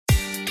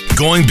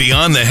Going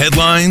beyond the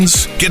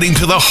headlines, getting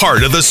to the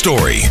heart of the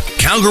story.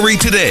 Calgary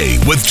Today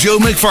with Joe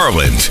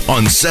McFarland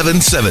on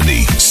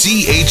 770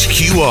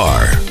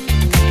 CHQR.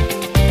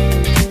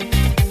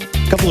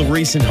 A couple of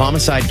recent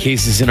homicide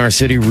cases in our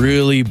city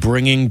really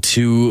bringing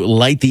to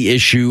light the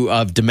issue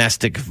of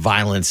domestic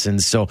violence.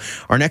 And so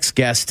our next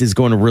guest is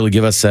going to really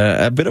give us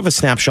a bit of a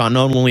snapshot,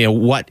 not only of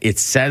what it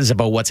says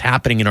about what's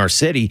happening in our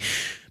city,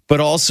 but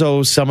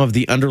also some of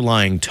the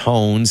underlying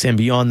tones. And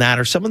beyond that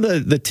are some of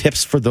the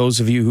tips for those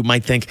of you who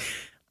might think,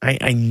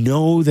 I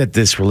know that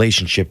this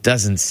relationship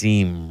doesn't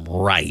seem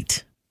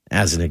right,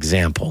 as an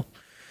example.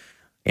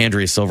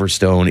 Andrea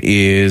Silverstone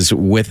is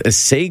with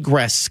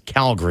Assegres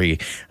Calgary.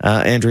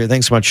 Andrea,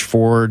 thanks so much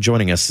for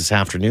joining us this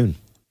afternoon.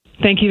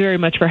 Thank you very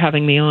much for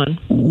having me on.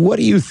 What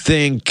do you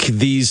think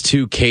these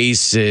two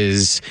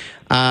cases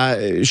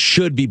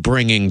should be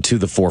bringing to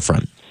the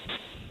forefront?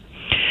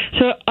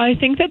 So I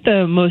think that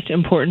the most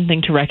important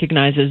thing to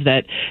recognize is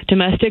that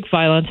domestic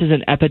violence is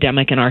an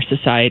epidemic in our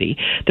society.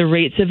 The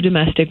rates of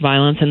domestic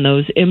violence and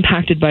those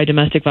impacted by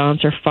domestic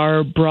violence are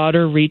far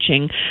broader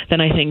reaching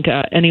than I think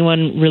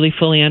anyone really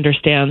fully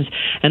understands.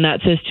 And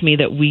that says to me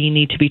that we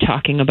need to be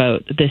talking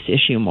about this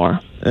issue more.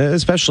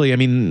 Especially, I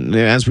mean,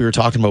 as we were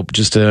talking about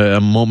just a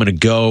moment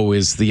ago,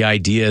 is the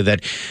idea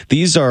that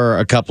these are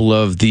a couple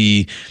of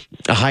the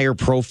higher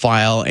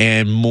profile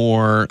and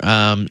more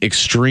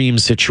extreme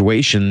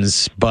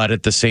situations, but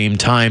at the same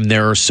time,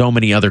 there are so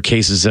many other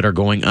cases that are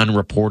going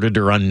unreported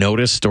or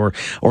unnoticed or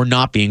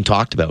not being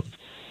talked about.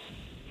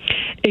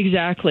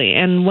 Exactly.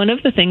 And one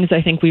of the things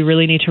I think we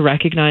really need to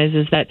recognize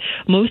is that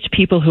most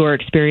people who are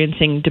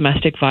experiencing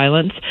domestic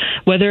violence,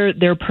 whether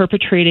they're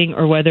perpetrating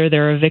or whether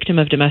they're a victim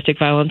of domestic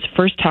violence,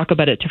 first talk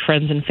about it to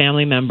friends and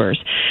family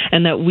members.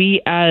 And that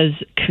we as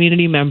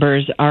community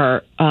members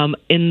are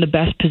in the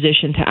best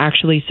position to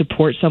actually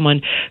support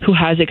someone who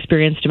has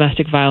experienced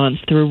domestic violence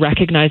through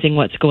recognizing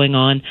what's going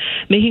on,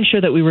 making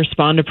sure that we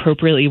respond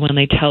appropriately when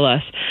they tell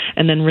us,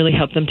 and then really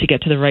help them to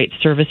get to the right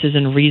services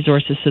and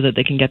resources so that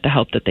they can get the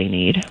help that they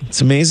need.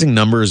 It's amazing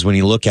numbers when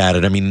you look at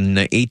it. I mean,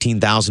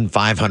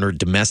 18,500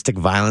 domestic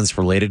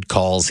violence-related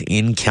calls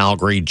in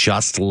Calgary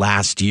just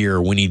last year.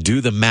 When you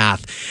do the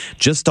math,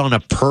 just on a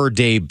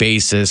per-day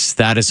basis,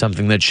 that is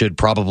something that should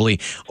probably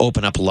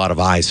open up a lot of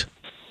eyes.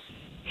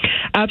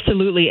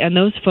 Absolutely. And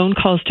those phone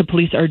calls to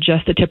police are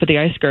just the tip of the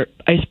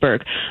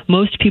iceberg.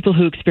 Most people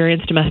who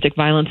experience domestic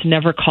violence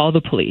never call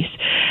the police.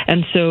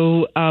 And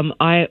so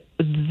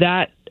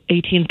that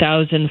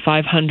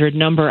 18,500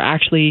 number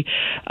actually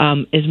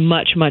is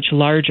much, much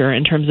larger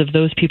in terms of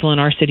those people in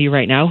our city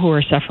right now who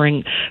are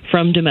suffering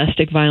from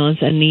domestic violence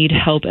and need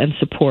help and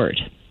support.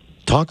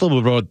 Talk a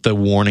little bit about the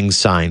warning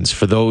signs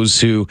for those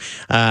who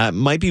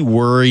might be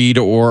worried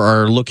or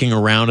are looking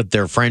around at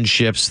their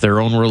friendships, their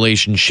own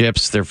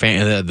relationships,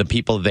 the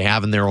people that they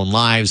have in their own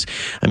lives.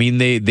 I mean,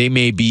 they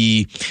may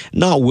be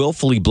not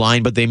willfully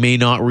blind, but they may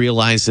not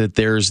realize that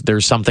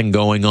there's something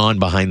going on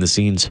behind the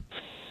scenes.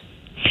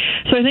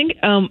 So I think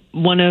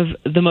one of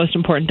the most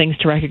important things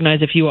to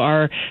recognize if you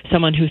are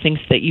someone who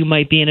thinks that you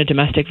might be in a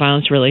domestic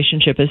violence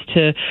relationship is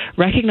to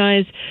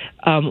recognize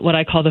what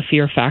I call the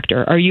fear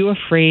factor. Are you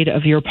afraid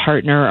of your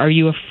partner? Are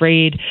you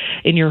afraid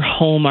in your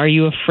home? Are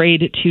you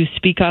afraid to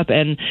speak up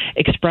and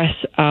express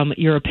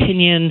your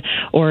opinion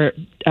or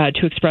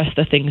to express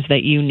the things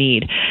that you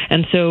need?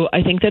 And so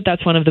I think that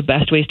that's one of the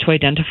best ways to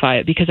identify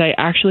it, because I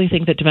actually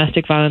think that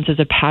domestic violence is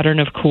a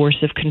pattern of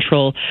coercive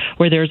control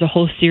where there's a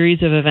whole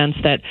series of events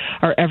that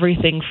are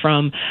everything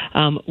from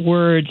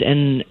words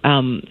and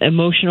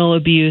emotional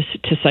abuse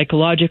to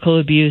psychological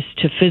abuse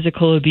to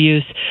physical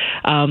abuse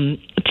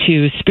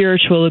to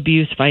spiritual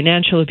abuse,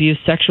 financial abuse,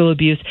 sexual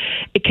abuse.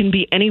 It can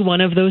be any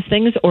one of those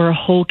things or a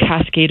whole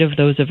cascade of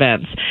those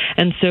events.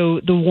 And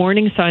so the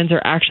warning signs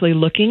are actually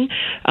looking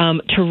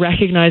to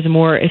recognize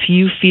more if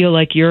you feel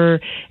like you're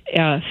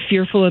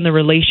fearful in the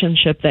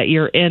relationship that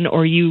you're in,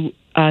 or you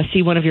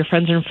see one of your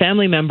friends or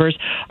family members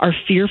are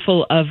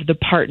fearful of the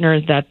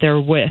partner that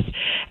they're with.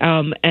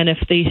 And if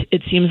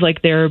it seems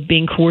like they're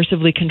being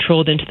coercively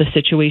controlled into the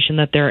situation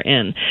that they're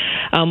in.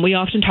 We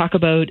often talk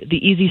about the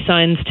easy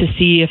signs to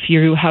see if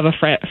you have a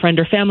friend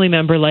or family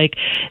member, like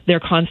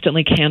they're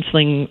constantly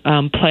canceling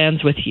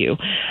plans with you,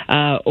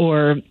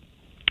 or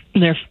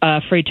they're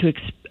afraid to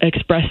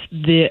express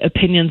the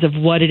opinions of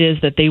what it is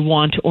that they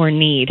want or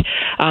need.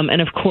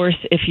 And of course,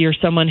 if you're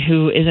someone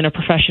who is in a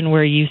profession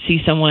where you see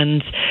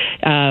someone's,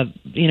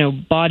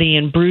 body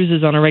and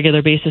bruises on a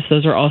regular basis,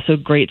 those are also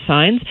great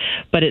signs.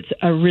 But it's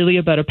really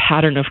about a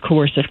pattern of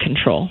coercive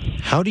control.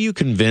 How do you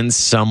convince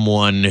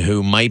someone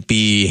who might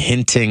be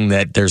hinting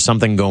that there's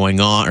something going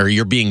on, or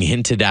you're being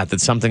hinted at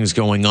that something's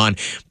going on,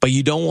 but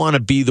you don't want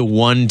to be the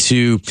one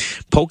to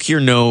poke your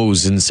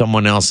nose in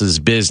someone else's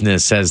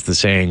business, as the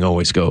saying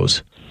always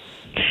goes?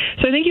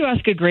 So I think you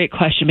ask a great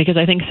question, because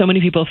I think so many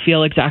people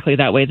feel exactly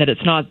that way, that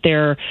it's not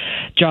their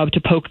job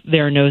to poke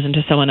their nose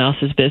into someone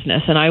else's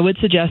business. And I would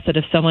suggest that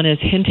if someone is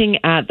hinting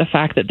at the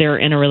fact that they're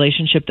in a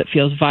relationship that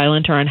feels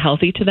violent or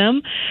unhealthy to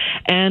them,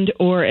 and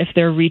or if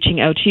they're reaching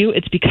out to you,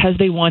 it's because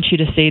they want you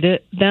to say to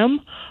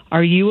them,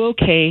 are you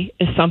okay?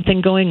 Is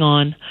something going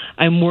on?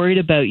 I'm worried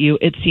about you.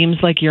 It seems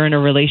like you're in a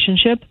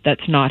relationship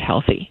that's not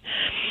healthy.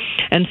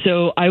 And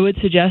so I would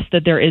suggest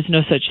that there is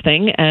no such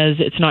thing as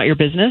it's not your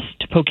business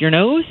to poke your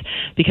nose,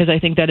 because I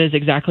think that is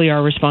exactly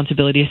our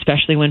responsibility,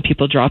 especially when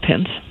people drop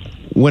hints.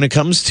 When it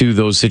comes to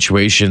those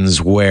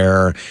situations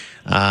where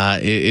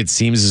it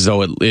seems as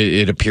though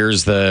it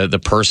appears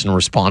the person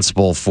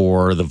responsible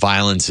for the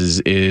violence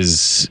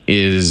is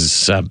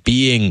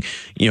being,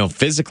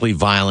 physically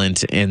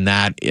violent, in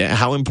that,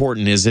 how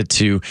important is it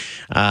to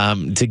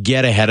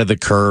get ahead of the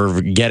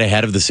curve, get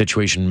ahead of the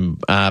situation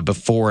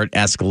before it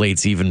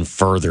escalates even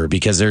further?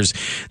 Because there's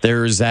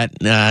that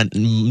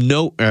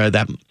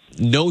that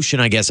notion,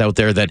 I guess, out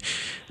there that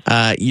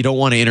you don't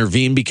want to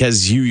intervene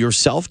because you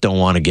yourself don't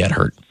want to get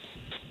hurt.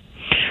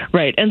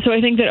 Right. And so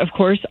I think that, of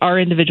course, our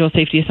individual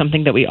safety is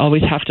something that we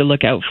always have to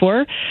look out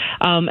for.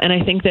 And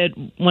I think that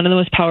one of the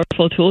most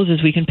powerful tools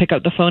is we can pick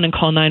up the phone and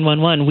call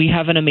 911. We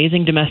have an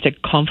amazing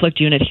domestic conflict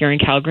unit here in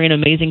Calgary, an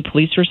amazing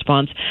police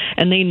response,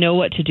 and they know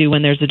what to do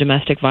when there's a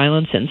domestic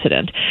violence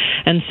incident.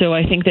 And so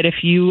I think that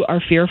if you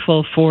are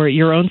fearful for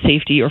your own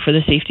safety or for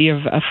the safety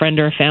of a friend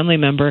or a family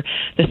member,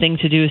 the thing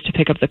to do is to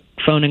pick up the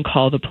phone and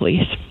call the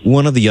police.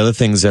 One of the other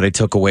things that I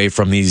took away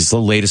from these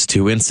latest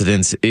two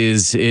incidents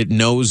is it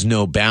knows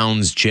no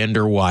bounds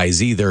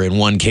gender-wise either. In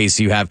one case,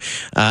 you have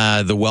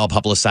the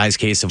well-publicized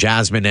case of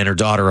Jasmine and her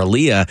daughter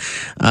Aaliyah.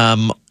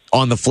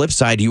 On the flip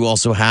side, you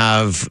also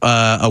have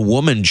a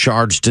woman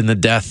charged in the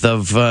death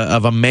of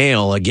a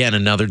male. Again,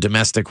 another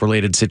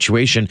domestic-related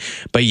situation,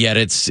 but yet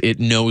it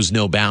knows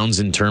no bounds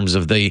in terms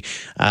of the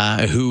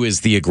who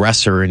is the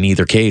aggressor in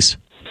either case.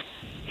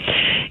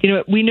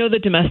 We know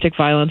that domestic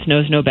violence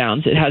knows no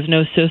bounds. It has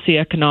no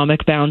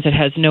socioeconomic bounds. It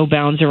has no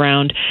bounds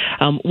around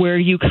where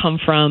you come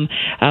from.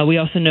 We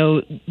also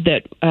know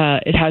that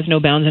it has no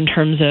bounds in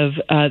terms of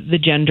the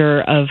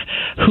gender of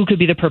who could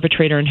be the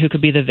perpetrator and who could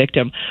be the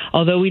victim.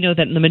 Although we know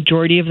that in the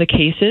majority of the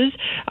cases,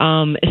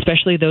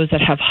 especially those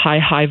that have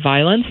high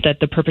violence, that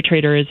the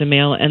perpetrator is a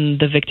male and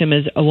the victim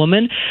is a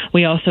woman,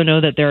 we also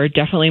know that there are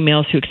definitely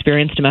males who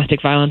experience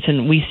domestic violence,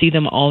 and we see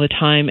them all the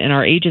time in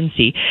our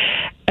agency.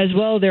 As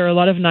well, there are a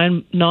lot of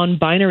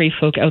non-binary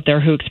folk out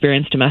there who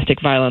experience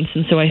domestic violence.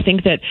 And so I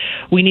think that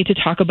we need to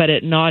talk about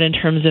it not in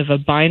terms of a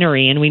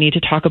binary, and we need to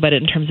talk about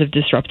it in terms of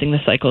disrupting the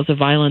cycles of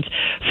violence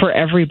for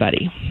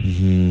everybody.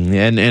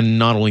 Mm-hmm. And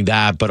not only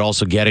that, but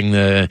also getting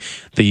the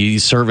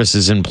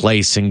services in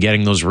place and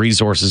getting those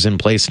resources in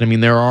place. And I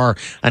mean, there are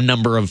a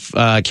number of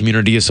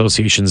community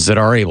associations that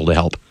are able to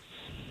help.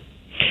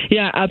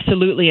 Yeah,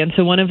 absolutely. And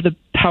so one of the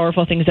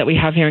powerful things that we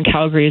have here in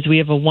Calgary is we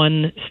have a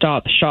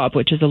one-stop shop,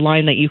 which is a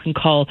line that you can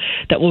call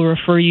that will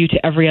refer you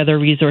to every other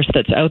resource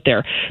that's out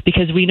there.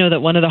 Because we know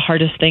that one of the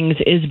hardest things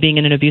is being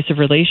in an abusive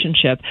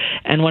relationship.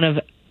 And one of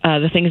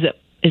the things that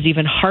is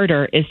even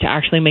harder is to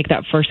actually make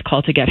that first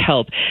call to get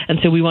help. And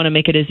so we want to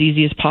make it as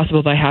easy as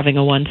possible by having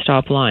a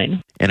one-stop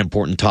line. An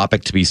important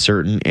topic to be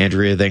certain.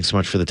 Andrea, thanks so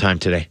much for the time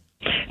today.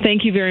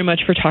 Thank you very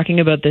much for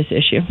talking about this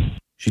issue.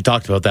 She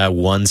talked about that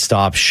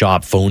one-stop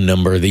shop phone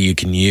number that you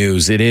can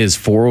use. It is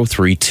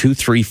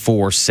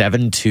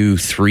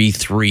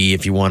 403-234-7233.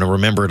 If you want to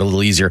remember it a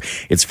little easier,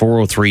 it's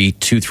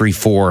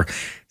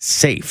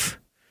 403-234-SAFE.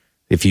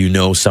 If you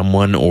know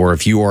someone or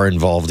if you are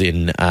involved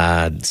in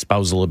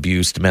spousal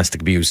abuse,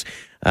 domestic abuse,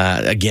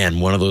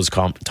 again, one of those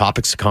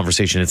topics of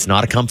conversation. It's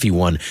not a comfy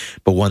one,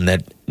 but one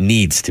that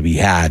needs to be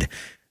had,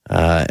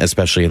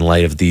 especially in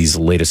light of these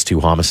latest two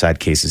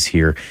homicide cases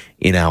here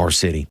in our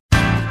city.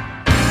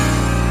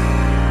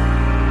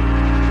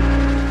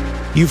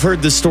 You've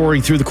heard this story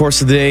through the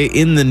course of the day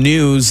in the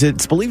news.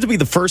 It's believed to be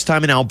the first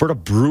time an Alberta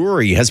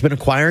brewery has been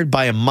acquired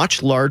by a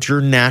much larger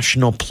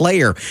national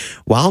player.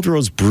 Wild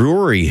Rose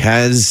Brewery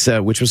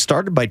which was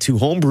started by two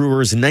home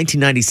brewers in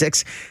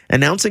 1996,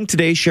 announcing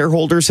today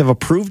shareholders have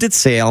approved its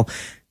sale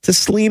to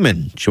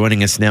Sleeman.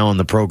 Joining us now on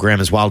the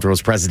program is Wild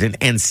Rose President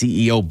and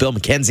CEO Bill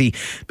McKenzie.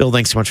 Bill,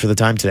 thanks so much for the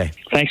time today.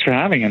 Thanks for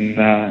having,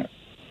 and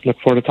look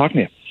forward to talking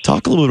to you.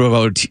 Talk a little bit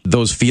about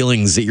those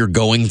feelings that you're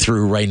going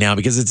through right now,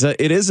 because it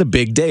is a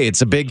big day.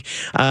 It's a big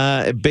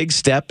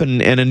step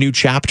and a new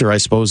chapter, I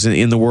suppose,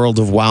 in the world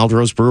of Wild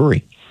Rose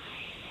Brewery.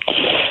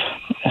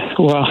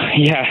 Well,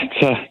 yeah, it's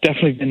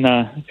definitely been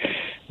a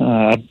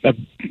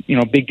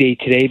big day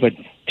today, but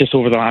just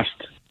over the last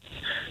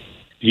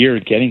year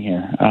getting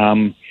here. How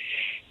am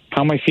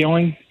I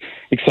feeling?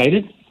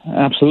 Excited,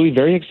 absolutely,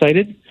 very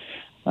excited.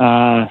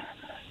 A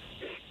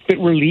bit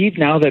relieved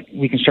now that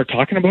we can start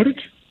talking about it.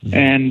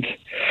 And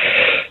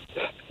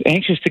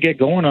anxious to get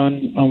going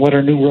on what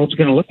our new world's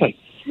going to look like.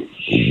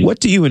 What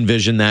do you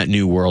envision that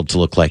new world to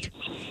look like?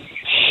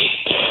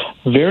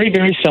 Very,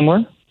 very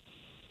similar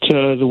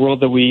to the world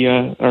that we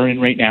are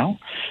in right now.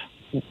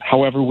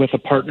 However, with a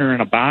partner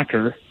and a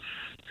backer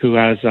who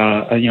has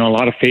a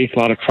lot of faith, a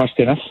lot of trust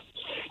in us,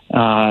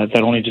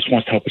 that only just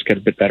wants to help us get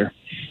a bit better.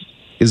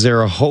 Is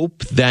there a hope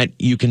that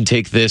you can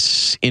take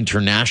this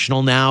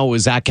international now?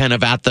 Is that kind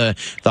of at the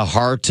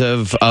heart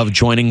of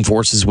joining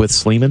forces with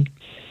Sleeman?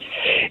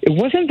 It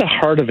wasn't the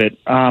heart of it.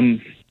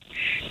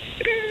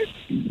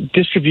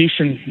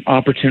 Distribution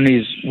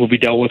opportunities will be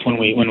dealt with when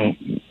we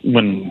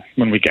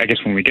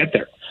get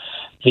there.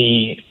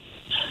 The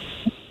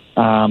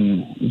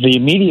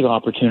immediate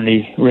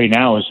opportunity right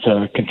now is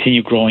to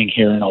continue growing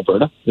here in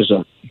Alberta. There's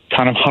a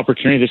ton of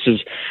opportunity. This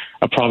is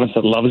a province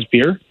that loves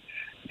beer,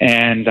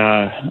 and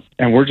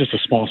we're just a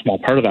small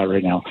part of that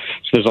right now.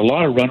 So there's a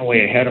lot of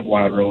runway ahead of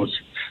Wild Rose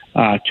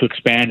to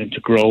expand and to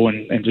grow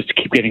and just to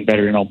keep getting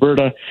better in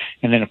Alberta.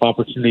 And then if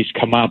opportunities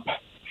come up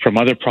from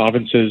other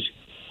provinces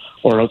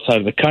or outside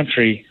of the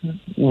country,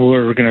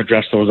 we're going to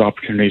address those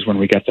opportunities when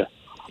we get there.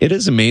 It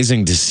is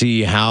amazing to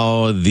see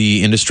how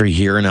the industry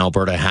here in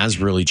Alberta has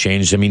really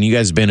changed. I mean, you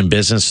guys have been in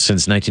business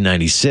since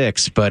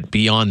 1996, but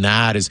beyond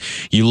that is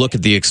you look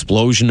at the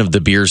explosion of the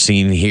beer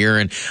scene here.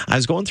 And I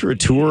was going through a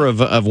tour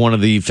of one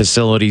of the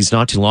facilities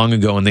not too long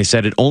ago, and they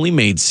said it only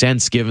made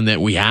sense given that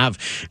we have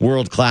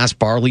world-class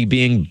barley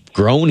being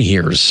grown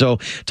here. So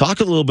talk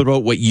a little bit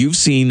about what you've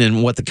seen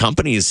and what the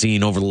company has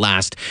seen over the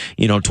last,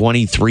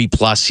 23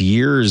 plus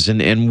years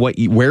and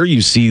where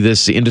you see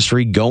this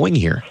industry going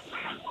here.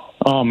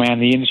 Oh, man,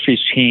 the industry's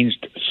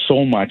changed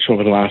so much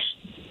over the last,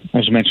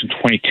 as you mentioned,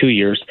 22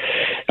 years.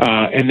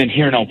 And then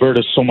here in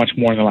Alberta, so much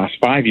more in the last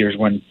 5 years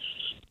when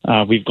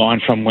we've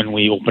gone from when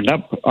we opened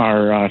up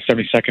our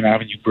 72nd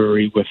Avenue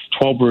brewery with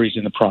 12 breweries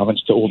in the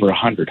province to over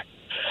 100.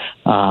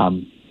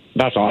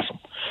 That's awesome.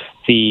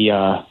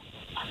 The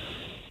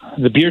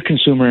beer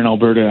consumer in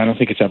Alberta, I don't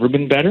think it's ever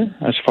been better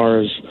as far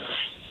as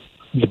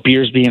the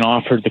beers being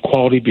offered, the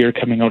quality beer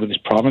coming out of this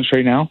province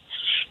right now.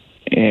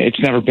 It's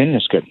never been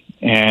this good,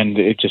 and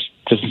it just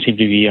doesn't seem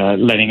to be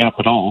letting up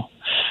at all.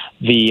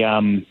 The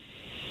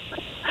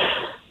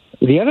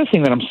other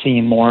thing that I'm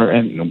seeing more,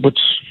 and which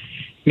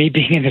me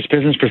being in this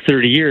business for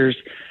 30 years,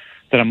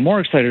 that I'm more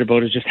excited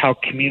about is just how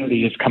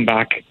community has come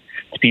back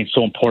to being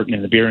so important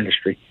in the beer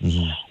industry.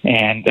 Mm-hmm.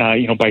 And,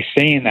 by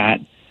saying that,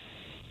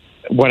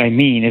 what I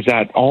mean is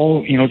that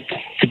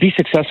to be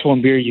successful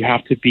in beer, you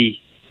have to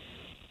be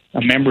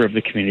a member of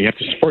the community. You have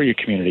to support your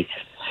community.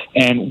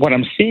 And what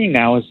I'm seeing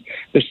now is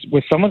this,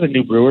 with some of the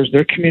new brewers,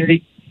 their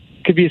community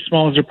could be as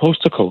small as their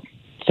postal code.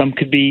 Some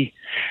could be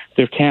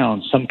their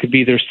town. Some could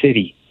be their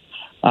city.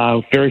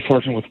 Very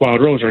fortunate with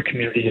Wild Rose, our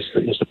community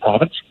is the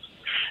province.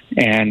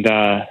 And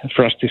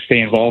for us to stay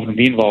involved and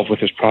be involved with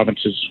this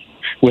province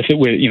with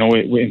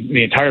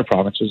the entire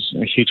province is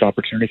a huge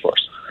opportunity for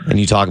us. And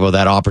you talk about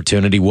that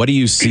opportunity. What do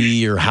you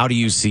see, or how do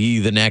you see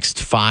the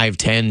next 5,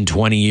 10,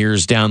 20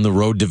 years down the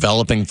road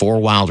developing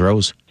for Wild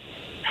Rose?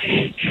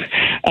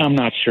 I'm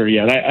not sure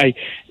yet.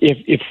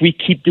 If we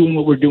keep doing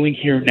what we're doing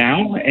here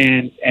now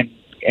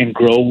and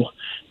grow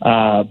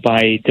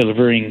by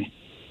delivering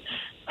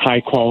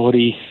high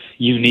quality,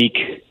 unique,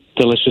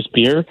 delicious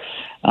beer,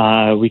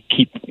 we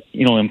keep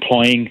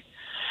employing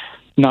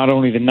not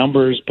only the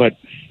numbers but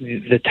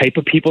the type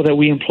of people that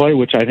we employ,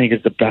 which I think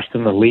is the best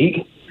in the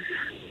league.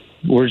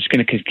 We're just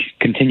going to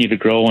continue to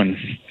grow, and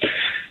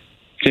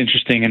it's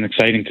interesting and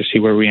exciting to see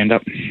where we end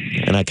up.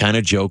 And I kind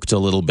of joked a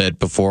little bit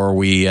before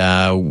we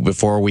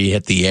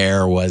hit the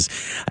air was,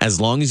 as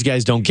long as you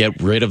guys don't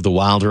get rid of the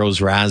Wild Rose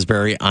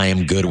Raspberry, I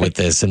am good with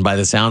this. And by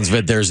the sounds of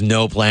it, there's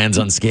no plans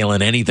on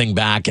scaling anything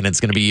back, and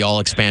it's going to be all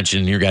expansion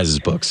in your guys'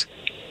 books.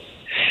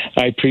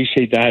 I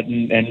appreciate that,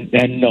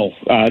 and no,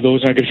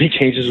 those aren't going to be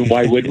changes, and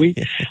why would we?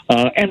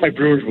 And my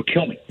brewers will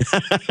kill me.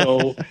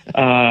 So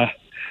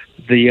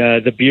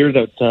the beer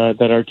that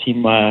our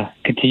team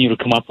continue to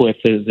come up with,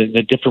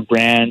 the different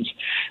brands,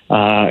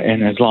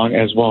 and as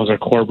well as our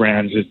core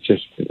brands,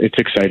 it's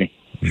exciting.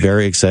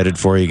 Very excited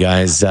for you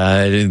guys.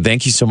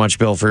 Thank you so much,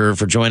 Bill,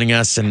 for joining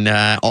us, and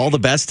all the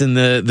best in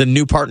the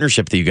new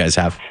partnership that you guys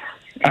have.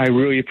 I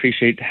really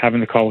appreciate having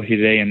the call with you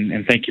today,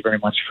 and thank you very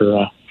much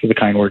for the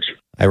kind words.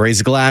 I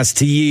raise a glass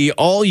to ye,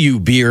 all you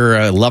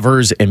beer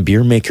lovers and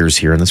beer makers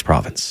here in this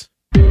province.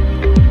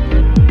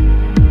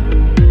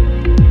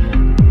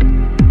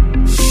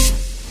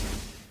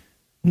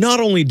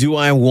 Not only do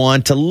I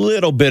want a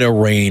little bit of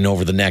rain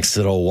over the next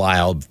little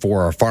while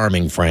for our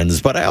farming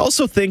friends, but I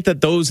also think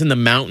that those in the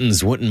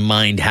mountains wouldn't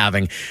mind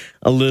having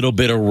a little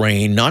bit of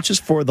rain, not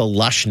just for the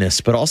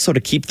lushness, but also to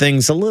keep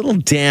things a little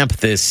damp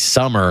this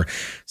summer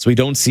so we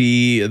don't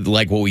see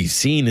like what we've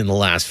seen in the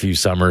last few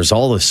summers,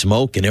 all the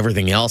smoke and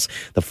everything else,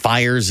 the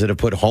fires that have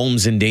put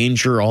homes in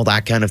danger, all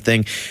that kind of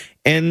thing.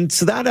 And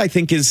so that, I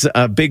think, is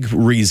a big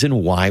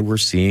reason why we're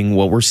seeing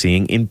what we're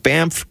seeing in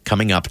Banff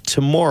coming up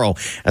tomorrow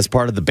as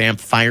part of the Banff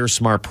Fire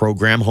Smart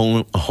program.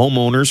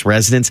 Homeowners,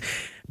 residents,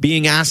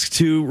 being asked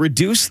to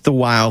reduce the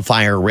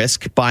wildfire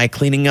risk by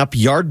cleaning up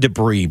yard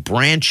debris,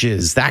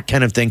 branches, that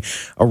kind of thing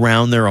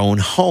around their own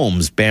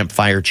homes. Banff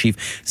Fire Chief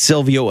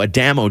Silvio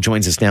Adamo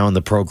joins us now on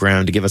the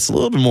program to give us a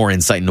little bit more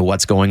insight into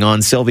what's going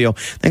on. Silvio,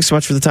 thanks so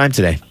much for the time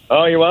today.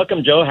 Oh, you're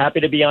welcome, Joe. Happy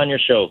to be on your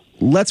show.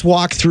 Let's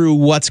walk through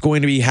what's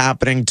going to be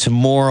happening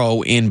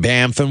tomorrow in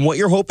Banff and what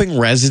you're hoping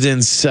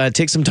residents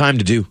take some time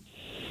to do.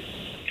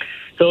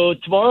 So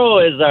tomorrow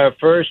is our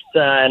first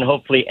and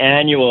hopefully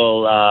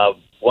annual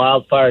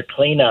wildfire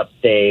cleanup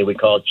day. We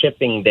call it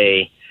Chipping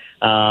Day.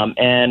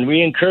 And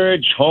we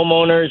encourage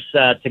homeowners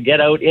to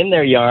get out in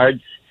their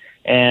yards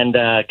and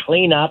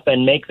clean up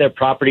and make their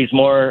properties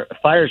more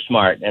fire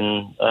smart.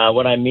 And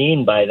what I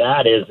mean by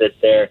that is that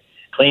they're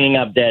cleaning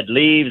up dead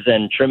leaves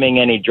and trimming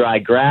any dry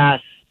grass.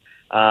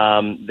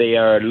 They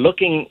are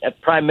looking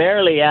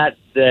primarily at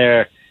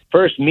their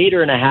first 1.5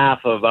 meters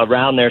of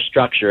around their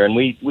structure. And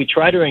we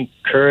try to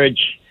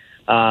encourage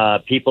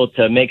people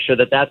to make sure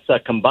that that's a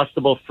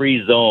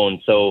combustible-free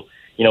zone. So,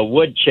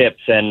 wood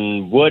chips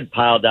and wood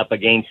piled up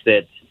against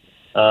it,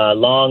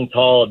 long,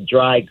 tall,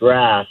 dry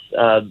grass,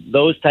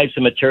 those types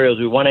of materials.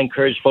 We want to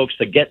encourage folks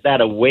to get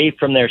that away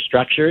from their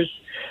structures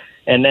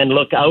and then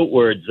look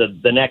outwards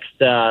of the next,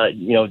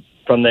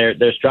 from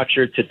their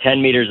structure to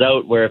 10 meters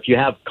out, where if you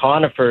have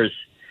conifers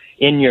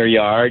in your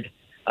yard,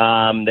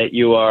 that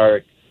you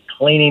are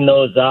cleaning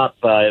those up,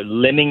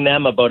 limbing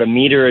them about 1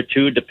 meter or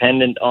 2,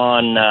 dependent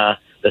on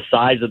the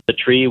size of the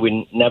tree.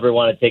 We never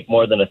want to take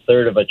more than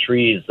 1/3 of a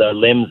tree's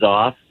limbs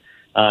off,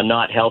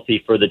 not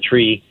healthy for the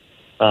tree.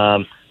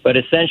 But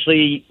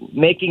essentially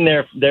making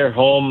their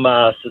home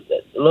a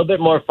little bit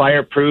more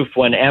fireproof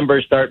when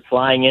embers start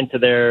flying into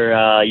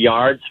their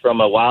yards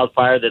from a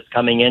wildfire that's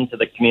coming into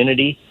the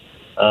community,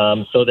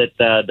 so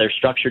that their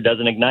structure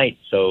doesn't ignite.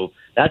 So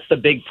that's the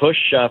big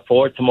push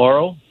for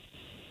tomorrow.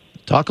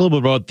 Talk a little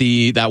bit about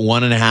that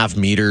 1.5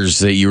 meters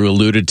that you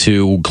alluded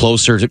to,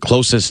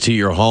 closest to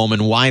your home,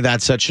 and why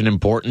that's such an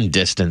important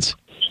distance.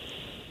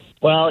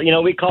 Well,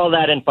 we call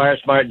that in Fire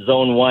Smart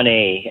Zone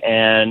 1A,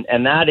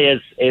 and that is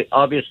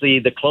obviously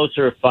the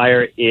closer a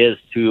fire is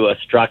to a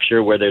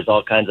structure where there's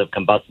all kinds of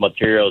combustible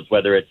materials,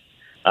 whether it's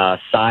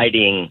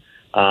siding,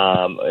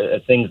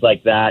 things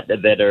like that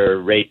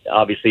are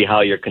obviously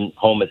how your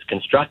home is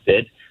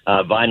constructed,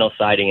 vinyl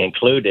siding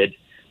included.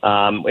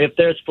 If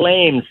there's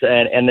flames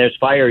and there's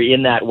fire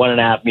in that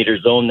 1.5 meter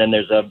zone, then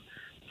there's a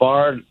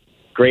far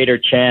greater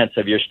chance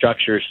of your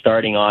structure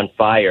starting on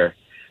fire.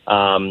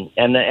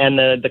 And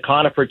the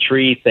conifer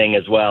tree thing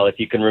as well. If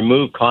you can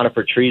remove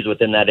conifer trees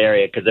within that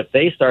area, because if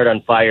they start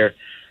on fire,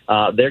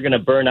 they're going to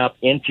burn up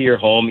into your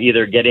home,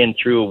 either get in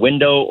through a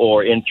window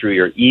or in through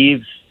your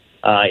eaves,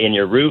 in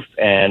your roof,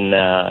 and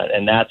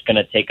that's going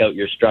to take out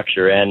your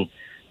structure and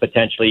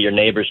potentially your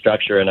neighbor's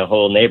structure and a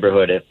whole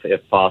neighborhood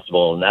if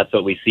possible. And that's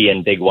what we see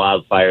in big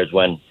wildfires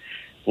when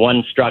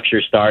one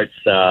structure starts,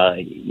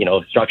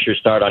 structures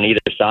start on either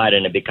side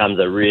and it becomes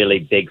a really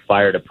big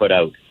fire to put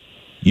out.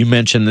 You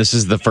mentioned this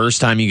is the first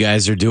time you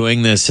guys are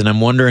doing this, and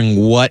I'm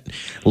wondering what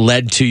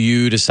led to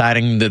you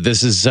deciding that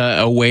this is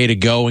a way to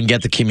go and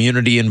get the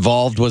community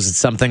involved. Was it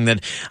something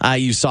that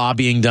you saw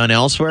being done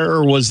elsewhere,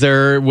 or was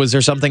there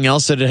something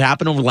else that had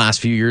happened over the last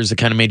few years that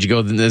kind of made you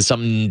go,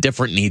 something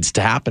different needs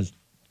to happen?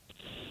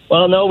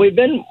 Well, no, we've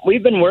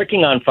been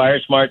working on Fire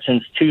Smart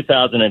since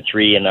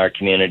 2003 in our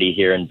community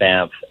here in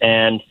Banff,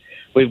 and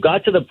we've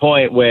got to the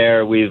point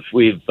where we've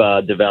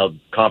developed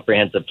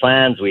comprehensive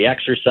plans. We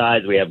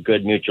exercise. We have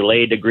good mutual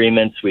aid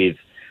agreements. We've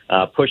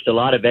pushed a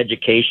lot of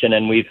education,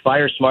 and we've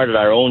fire smarted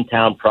our own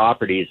town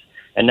properties.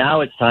 And now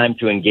it's time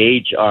to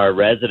engage our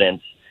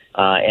residents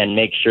and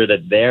make sure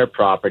that their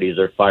properties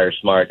are fire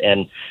smart.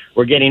 And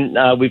we're getting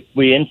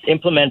we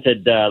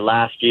implemented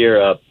last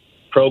year a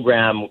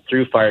program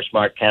through Fire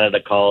Smart Canada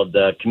called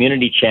the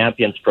Community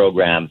Champions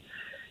Program,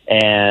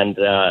 and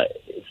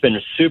it's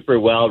been super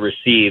well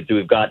received.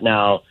 We've got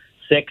now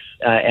 6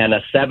 and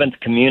a 7th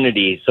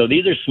community. So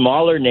these are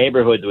smaller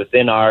neighborhoods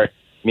within our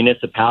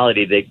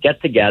municipality that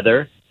get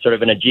together sort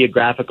of in a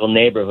geographical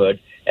neighborhood,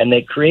 and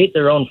they create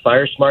their own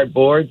Fire Smart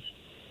boards,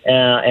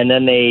 and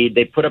then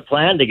they put a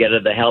plan together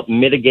to help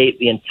mitigate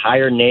the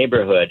entire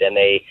neighborhood.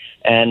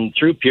 And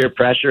through peer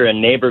pressure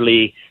and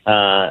neighborly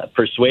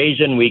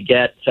persuasion, we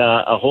get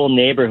a whole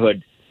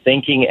neighborhood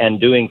thinking and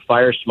doing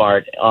Fire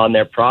Smart on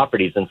their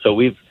properties. And so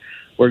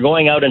we're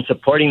going out and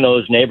supporting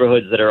those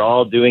neighborhoods that are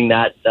all doing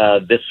that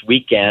this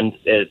weekend.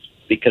 It's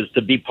because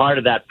to be part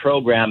of that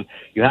program,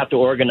 you have to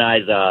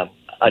organize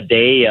a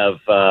day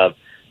of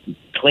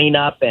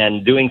cleanup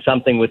and doing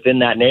something within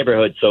that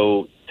neighborhood.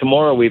 So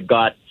tomorrow we've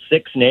got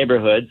 6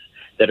 neighborhoods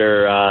that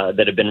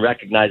have been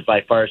recognized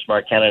by Fire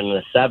Smart Canada,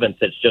 and the 7th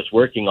that's just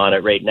working on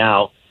it right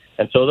now.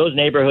 And so those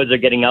neighborhoods are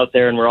getting out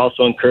there, and we're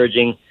also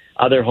encouraging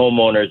other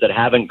homeowners that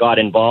haven't got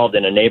involved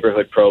in a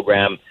neighborhood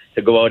program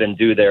to go out and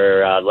do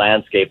their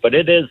landscape. But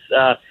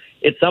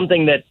it's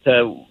something that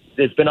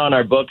it's been on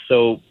our books,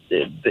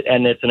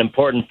 and it's an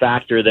important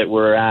factor that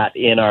we're at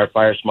in our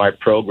Fire Smart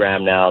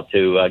program now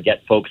to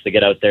get folks to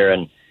get out there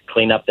and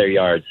clean up their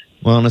yards.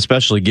 Well, and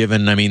especially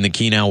given, the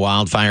Kenow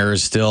wildfire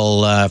is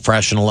still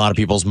fresh in a lot of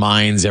people's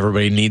minds.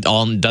 Everybody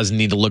doesn't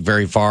need to look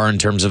very far in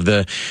terms of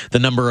the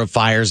number of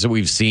fires that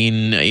we've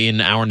seen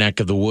in our neck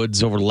of the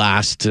woods over the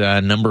last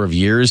number of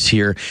years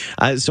here.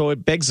 So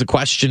it begs the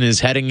question: is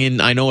heading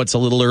in? I know it's a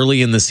little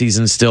early in the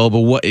season still,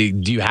 but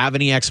do you have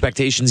any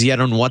expectations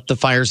yet on what the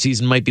fire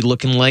season might be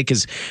looking like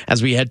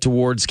as we head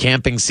towards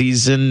camping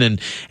season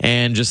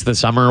and just the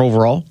summer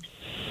overall?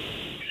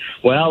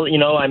 Well,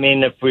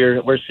 if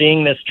we're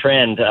seeing this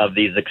trend of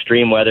these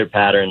extreme weather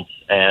patterns,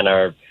 and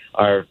our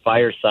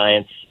fire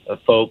science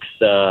folks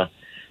that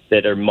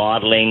are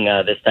modeling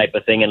this type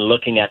of thing and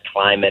looking at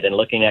climate and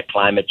looking at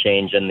climate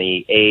change and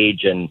the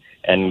age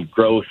and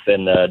growth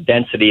and the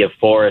density of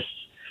forests,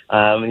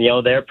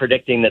 they're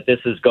predicting that this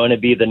is going to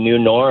be the new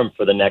norm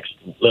for the next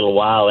little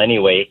while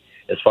anyway,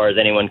 as far as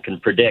anyone can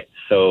predict.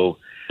 So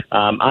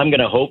I'm going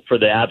to hope for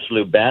the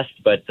absolute best,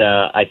 but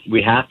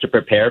we have to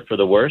prepare for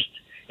the worst.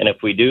 And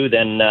if we do,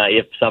 then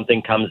if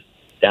something comes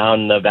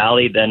down the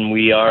valley, then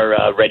we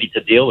are ready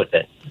to deal with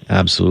it.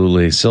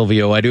 Absolutely.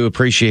 Silvio, I do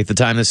appreciate the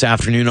time this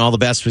afternoon. All the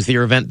best with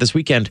your event this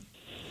weekend.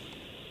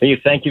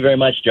 Thank you very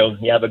much, Joe.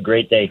 You have a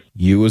great day.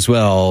 You as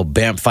well.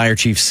 Banff Fire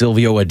Chief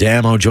Silvio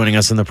Adamo joining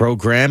us in the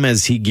program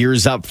as he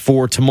gears up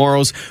for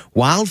tomorrow's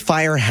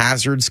Wildfire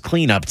Hazards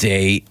Cleanup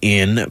Day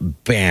in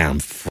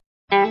Banff.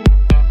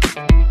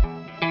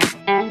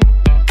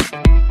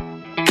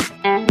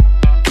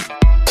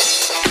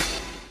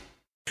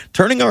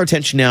 Turning our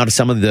attention now to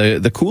some of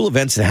the cool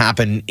events that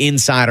happen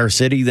inside our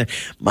city that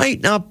might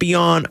not be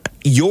on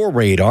your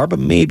radar, but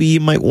maybe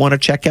you might want to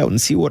check out and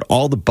see what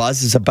all the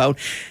buzz is about.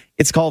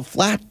 It's called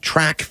Flat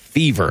Track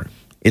Fever.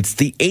 It's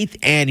the 8th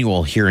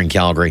annual here in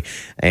Calgary,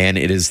 and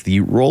it is the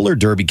roller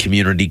derby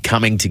community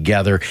coming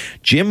together.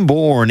 Jim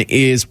Bourne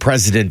is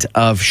president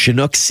of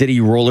Chinook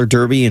City Roller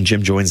Derby, and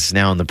Jim joins us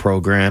now on the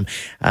program.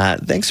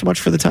 Thanks so much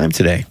for the time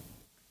today.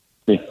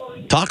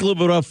 Talk a little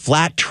bit about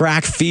Flat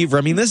Track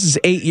Fever. This is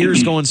 8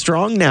 years going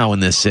strong now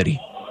in this city.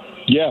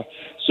 Yeah,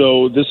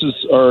 so this is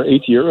our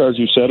 8th year, as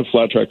you said, of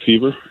Flat Track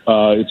Fever.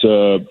 It's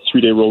a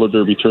 3-day roller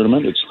derby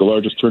tournament. It's the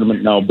largest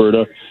tournament in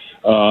Alberta.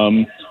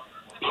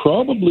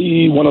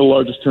 Probably one of the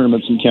largest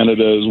tournaments in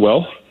Canada as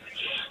well.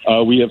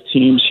 We have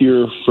teams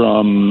here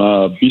from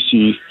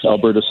BC,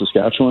 Alberta,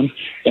 Saskatchewan,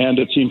 and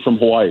a team from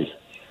Hawaii.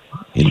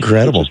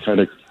 Incredible. Which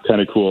is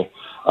kind of cool.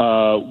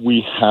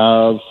 We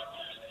have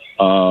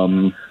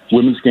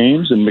women's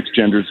games and mixed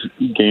genders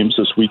games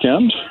this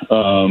weekend.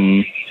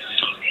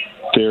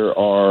 There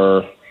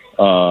are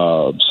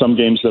some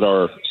games that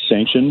are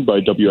sanctioned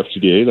by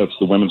WFTDA. That's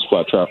the Women's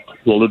Flat Track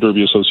Roller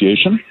Derby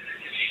Association.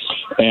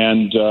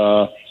 And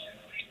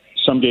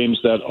some games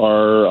that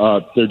are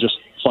they're just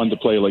fun to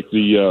play, like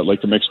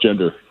the mixed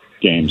gender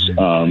games.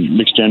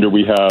 Mixed gender,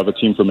 we have a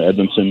team from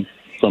Edmonton,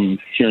 from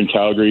here in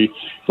Calgary,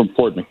 from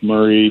Fort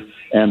McMurray,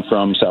 and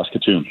from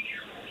Saskatoon.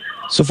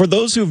 So for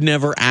those who've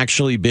never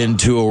actually been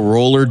to a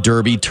roller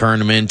derby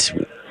tournament,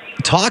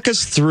 talk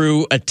us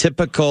through a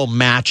typical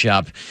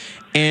matchup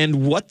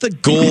and what the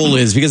goal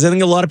is, because I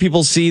think a lot of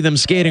people see them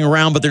skating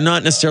around, but they're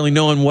not necessarily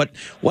knowing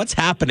what's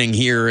happening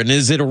here, and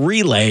is it a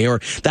relay or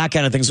that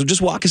kind of thing. So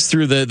just walk us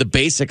through the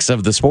basics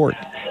of the sport.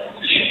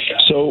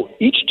 So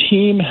each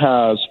team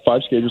has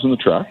 5 skaters on the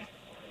track.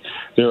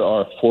 There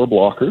are 4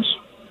 blockers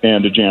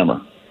and a jammer.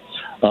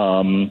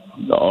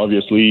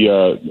 Obviously,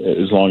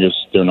 as long as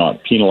they're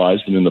not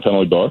penalized and in the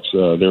penalty box,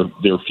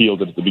 they're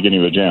fielded at the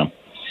beginning of the jam.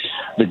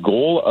 The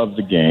goal of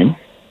the game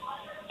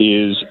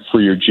is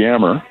for your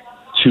jammer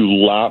to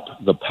lap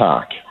the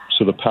pack.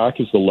 So the pack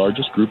is the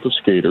largest group of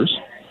skaters,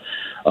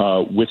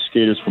 with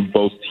skaters from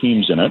both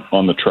teams in it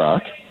on the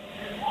track.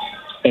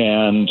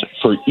 And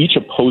for each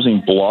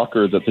opposing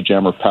blocker that the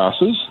jammer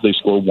passes, they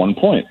score 1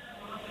 point.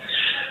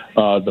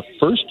 The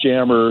first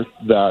jammer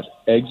that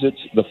exits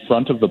the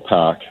front of the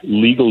pack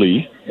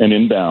legally and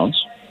in bounds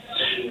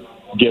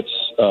gets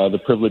the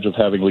privilege of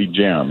having lead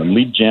jam. And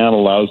lead jam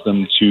allows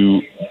them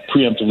to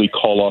preemptively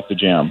call off the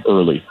jam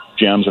early.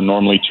 Jams are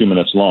normally 2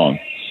 minutes long.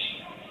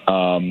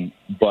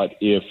 But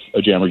if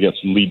a jammer gets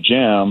lead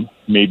jam,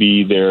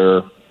 maybe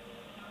they're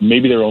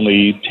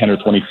only 10 or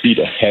 20 feet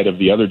ahead of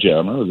the other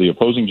jammer, or the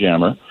opposing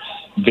jammer.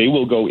 They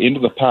will go into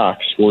the pack,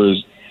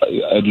 scores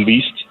at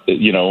least,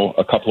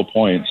 a couple of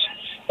points,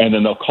 and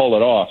then they'll call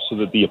it off so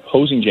that the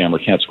opposing jammer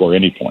can't score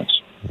any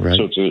points. Right.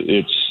 So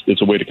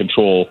it's a way to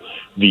control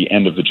the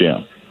end of the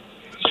jam.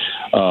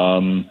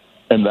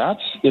 And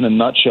that's, in a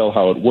nutshell,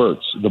 how it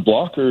works. The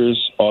blockers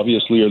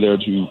obviously are there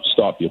to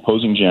stop the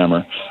opposing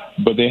jammer,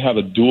 but they have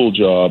a dual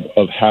job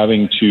of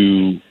having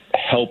to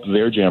help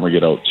their jammer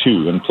get out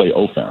too and play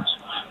offense.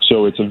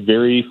 So it's a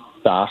very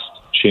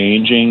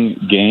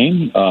fast-changing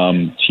game.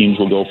 Teams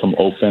will go from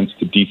offense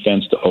to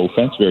defense to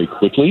offense very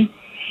quickly.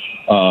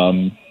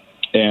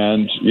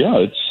 And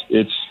yeah,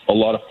 it's a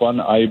lot of fun.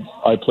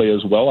 I play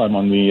as well. I'm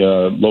on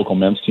the local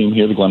men's team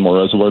here, the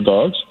Glenmore Reservoir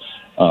Dogs.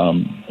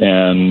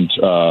 And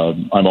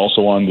I'm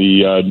also on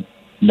the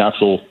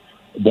Natural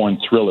Born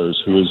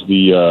Thrillers, who is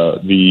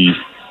the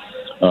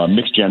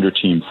mixed gender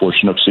team for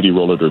Chinook City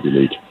Roller Derby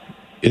League.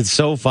 It's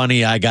so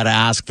funny. I got to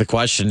ask the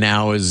question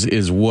now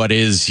is what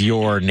is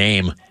your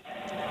name?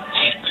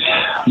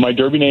 My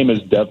Derby name is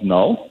Dev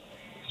Null.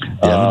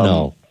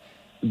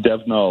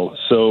 Dev Null.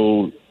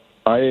 So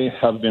I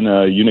have been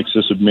a Unix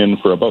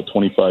sysadmin for about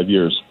 25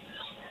 years.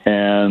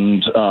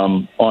 And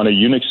on a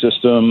Unix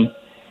system,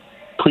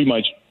 pretty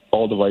much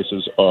all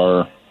devices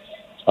are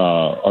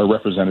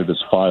represented as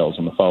files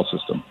in the file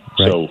system.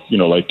 Right. So,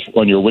 like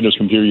on your Windows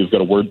computer, you've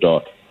got a Word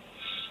doc.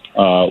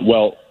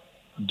 Well,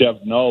 Dev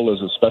Null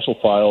is a special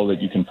file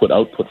that you can put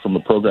output from a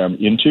program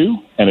into,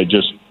 and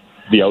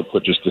the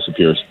output just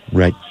disappears.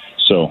 Right.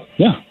 So,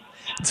 yeah.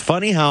 It's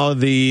funny how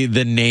the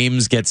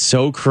names get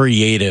so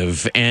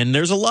creative, and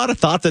there's a lot of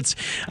thought that's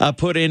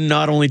put in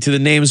not only to the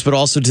names but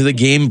also to the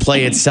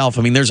gameplay itself.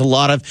 I mean, there's a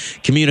lot of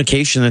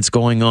communication that's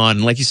going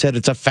on. Like you said,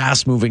 it's a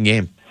fast-moving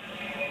game.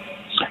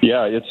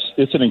 Yeah,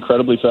 it's an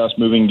incredibly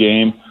fast-moving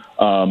game.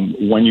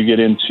 When you get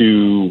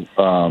into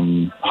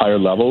higher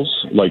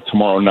levels, like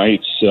tomorrow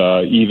night's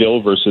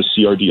Evil versus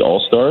CRD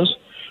All-Stars,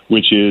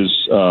 which is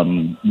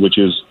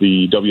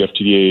the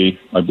WFTDA,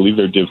 I believe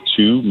they're Div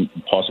 2,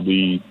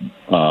 possibly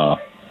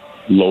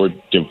lower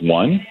Div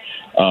 1.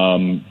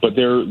 But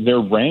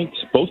they're ranked,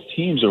 both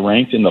teams are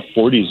ranked in the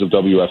 40s of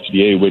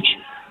WFTDA, which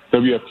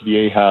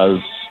WFTDA has,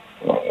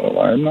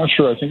 I'm not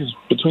sure, I think it's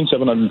between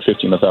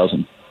 750 and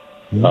 1,000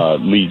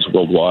 leagues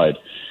worldwide.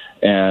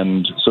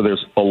 And so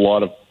there's a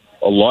lot of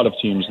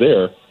teams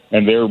there,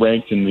 and they're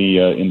ranked in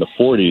the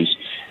 40s,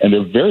 and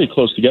they're very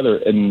close together.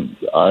 And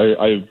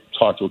I've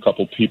talked to a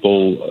couple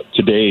people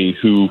today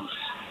who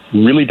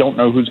really don't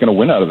know who's going to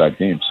win out of that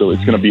game. So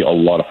it's going to be a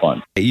lot of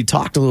fun. You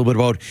talked a little bit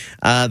about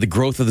the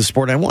growth of the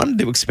sport. I wanted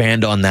to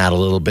expand on that a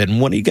little bit. And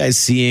what are you guys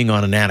seeing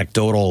on an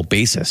anecdotal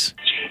basis?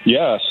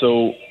 Yeah,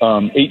 so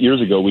 8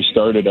 years ago, we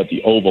started at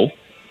the Oval.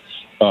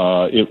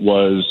 It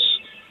was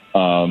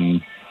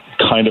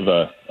kind of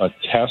a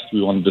test.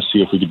 We wanted to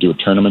see if we could do a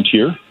tournament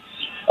here.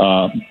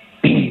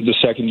 The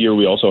second year,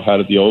 we also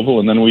had at the Oval.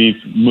 And then we've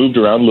moved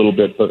around a little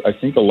bit. But I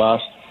think the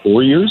last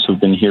 4 years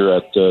have been here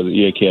at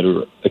the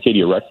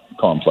Acadia Rec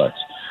Complex.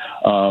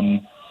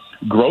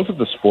 Growth of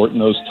the sport in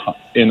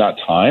that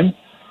time,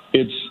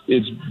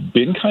 it's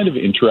been kind of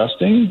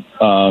interesting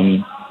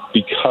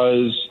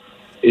because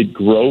it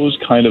grows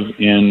kind of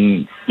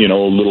in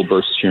little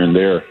bursts here and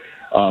there,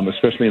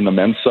 especially in the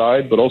men's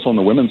side, but also on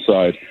the women's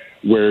side,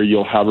 where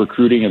you'll have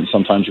recruiting, and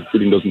sometimes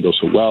recruiting doesn't go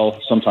so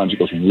well. Sometimes it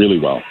goes really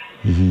well.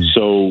 Mm-hmm.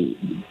 So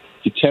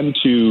you tend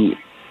to.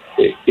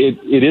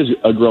 It is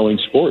a growing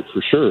sport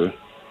for sure.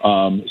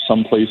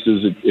 Some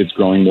places it's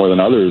growing more than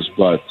others,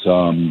 but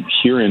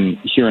here in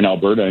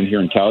Alberta and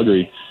here in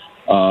Calgary,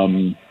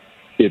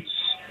 it's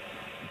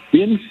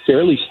been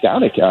fairly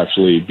static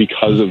actually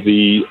because of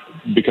the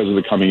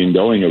coming and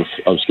going of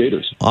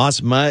skaters.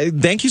 Awesome.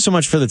 Thank you so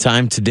much for the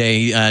time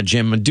today,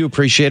 Jim. I do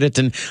appreciate it,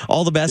 and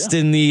all the best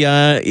in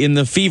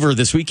the Fever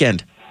this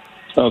weekend.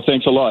 Oh,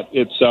 thanks a lot.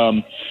 It's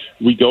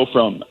we go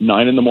from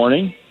 9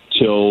 a.m.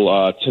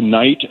 till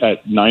tonight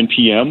at 9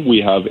 p.m. We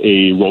have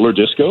a roller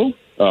disco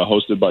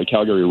hosted by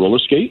Calgary Roller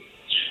Skate.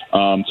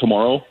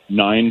 Tomorrow,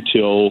 9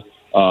 till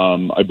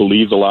I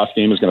believe the last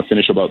game is going to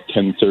finish about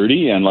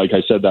 10:30, and like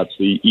I said, that's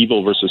the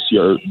Evil versus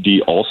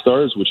CRD All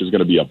Stars, which is going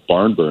to be a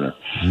barn burner.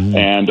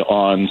 And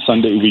on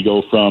Sunday we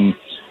go from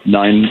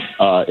 9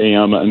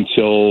 a.m.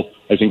 until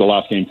I think the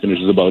last game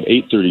finishes about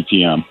 8:30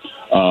 p.m.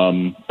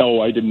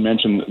 I didn't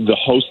mention the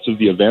hosts of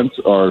the event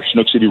are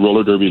Chinook City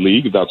Roller Derby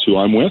League. That's who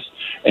I'm with,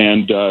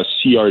 and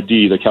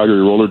CRD, the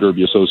Calgary Roller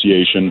Derby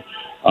Association.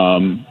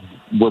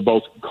 We're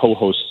both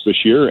co-hosts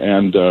this year,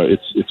 and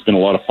it's been a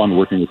lot of fun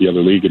working with the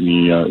other league in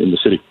the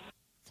city.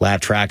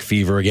 Flat Track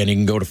Fever. Again, you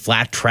can go to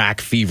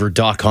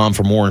flattrackfever.com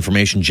for more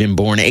information. Jim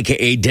Bourne,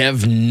 a.k.a.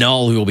 Dev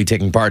Null, who will be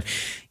taking part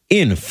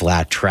in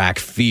Flat Track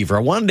Fever. I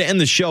wanted to end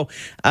the show.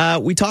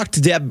 We talked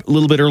to Deb a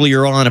little bit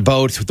earlier on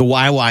about the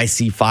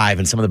YYC5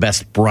 and some of the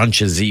best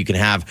brunches that you can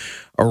have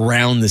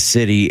around the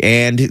city.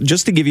 And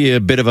just to give you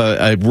a bit of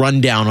a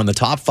rundown on the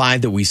top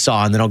 5 that we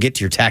saw, and then I'll get to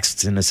your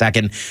texts in a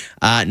second.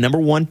 Number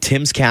 1,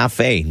 Tim's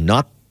Cafe.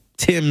 Not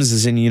Tim's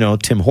as in,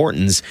 Tim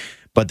Hortons,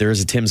 but there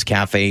is a Tim's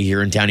Cafe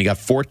here in town. You got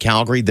Fort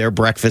Calgary, their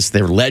breakfast,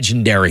 their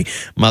legendary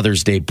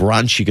Mother's Day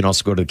brunch. You can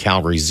also go to the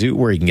Calgary Zoo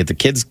where you can get the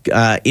kids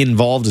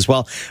involved as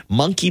well.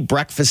 Monkey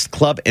Breakfast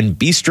Club and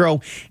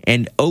Bistro,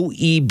 and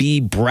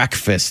OEB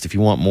Breakfast. If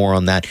you want more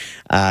on that,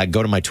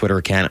 go to my Twitter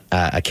account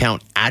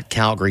at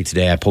Calgary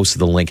Today. I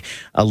posted the link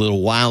a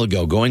little while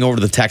ago. Going over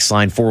to the text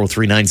line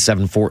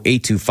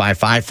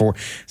 403-974-8255 for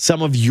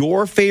some of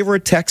your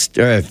favorite brunch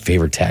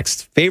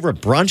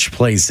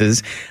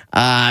places.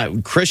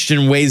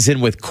 Christian weighs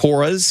in with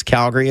Cora's,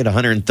 Calgary at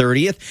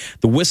 130th,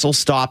 the Whistle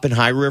Stop in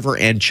High River,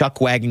 and Chuck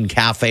Wagon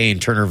Cafe in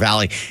Turner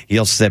Valley. He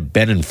also said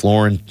Ben and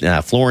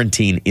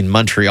Florentine in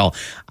Montreal.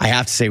 I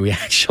have to say, we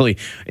actually,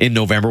 in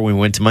November, when we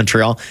went to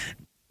Montreal,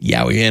 we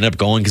ended up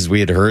going because we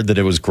had heard that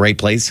it was a great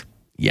place.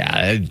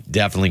 Yeah,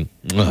 definitely.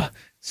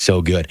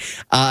 So good.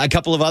 A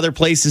couple of other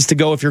places to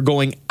go if you're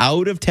going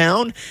out of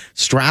town.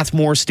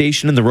 Strathmore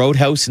Station and the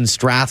Roadhouse in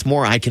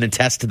Strathmore. I can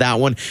attest to that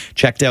one.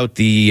 Checked out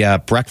the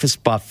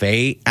breakfast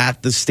buffet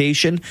at the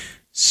station.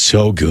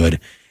 So good.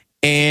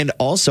 And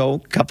also,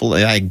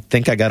 I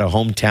think I got a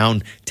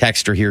hometown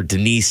texter here,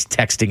 Denise,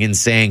 texting in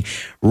saying,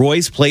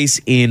 Roy's Place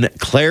in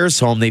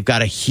Claresholm, they've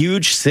got a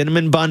huge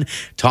cinnamon bun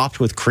topped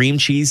with cream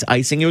cheese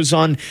icing. It was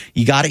on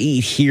You Gotta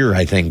Eat Here,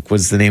 I think,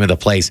 was the name of the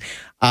place.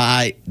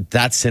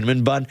 That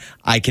cinnamon bun,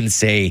 I can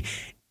say,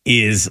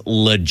 is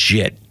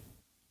legit.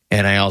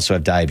 And I also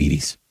have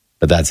diabetes,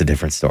 but that's a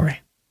different story.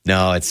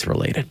 No, it's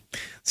related.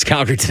 It's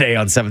Calgary Today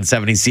on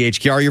 770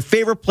 CHQR. Your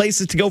favorite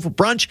places to go for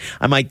brunch?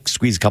 I might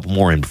squeeze a couple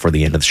more in before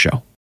the end of the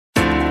show.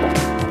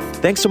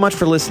 Thanks so much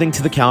for listening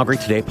to the Calgary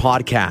Today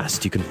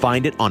podcast. You can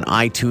find it on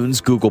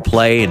iTunes, Google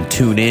Play, and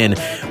TuneIn.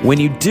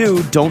 When you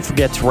do, don't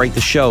forget to rate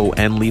the show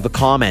and leave a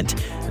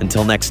comment.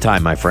 Until next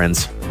time, my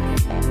friends.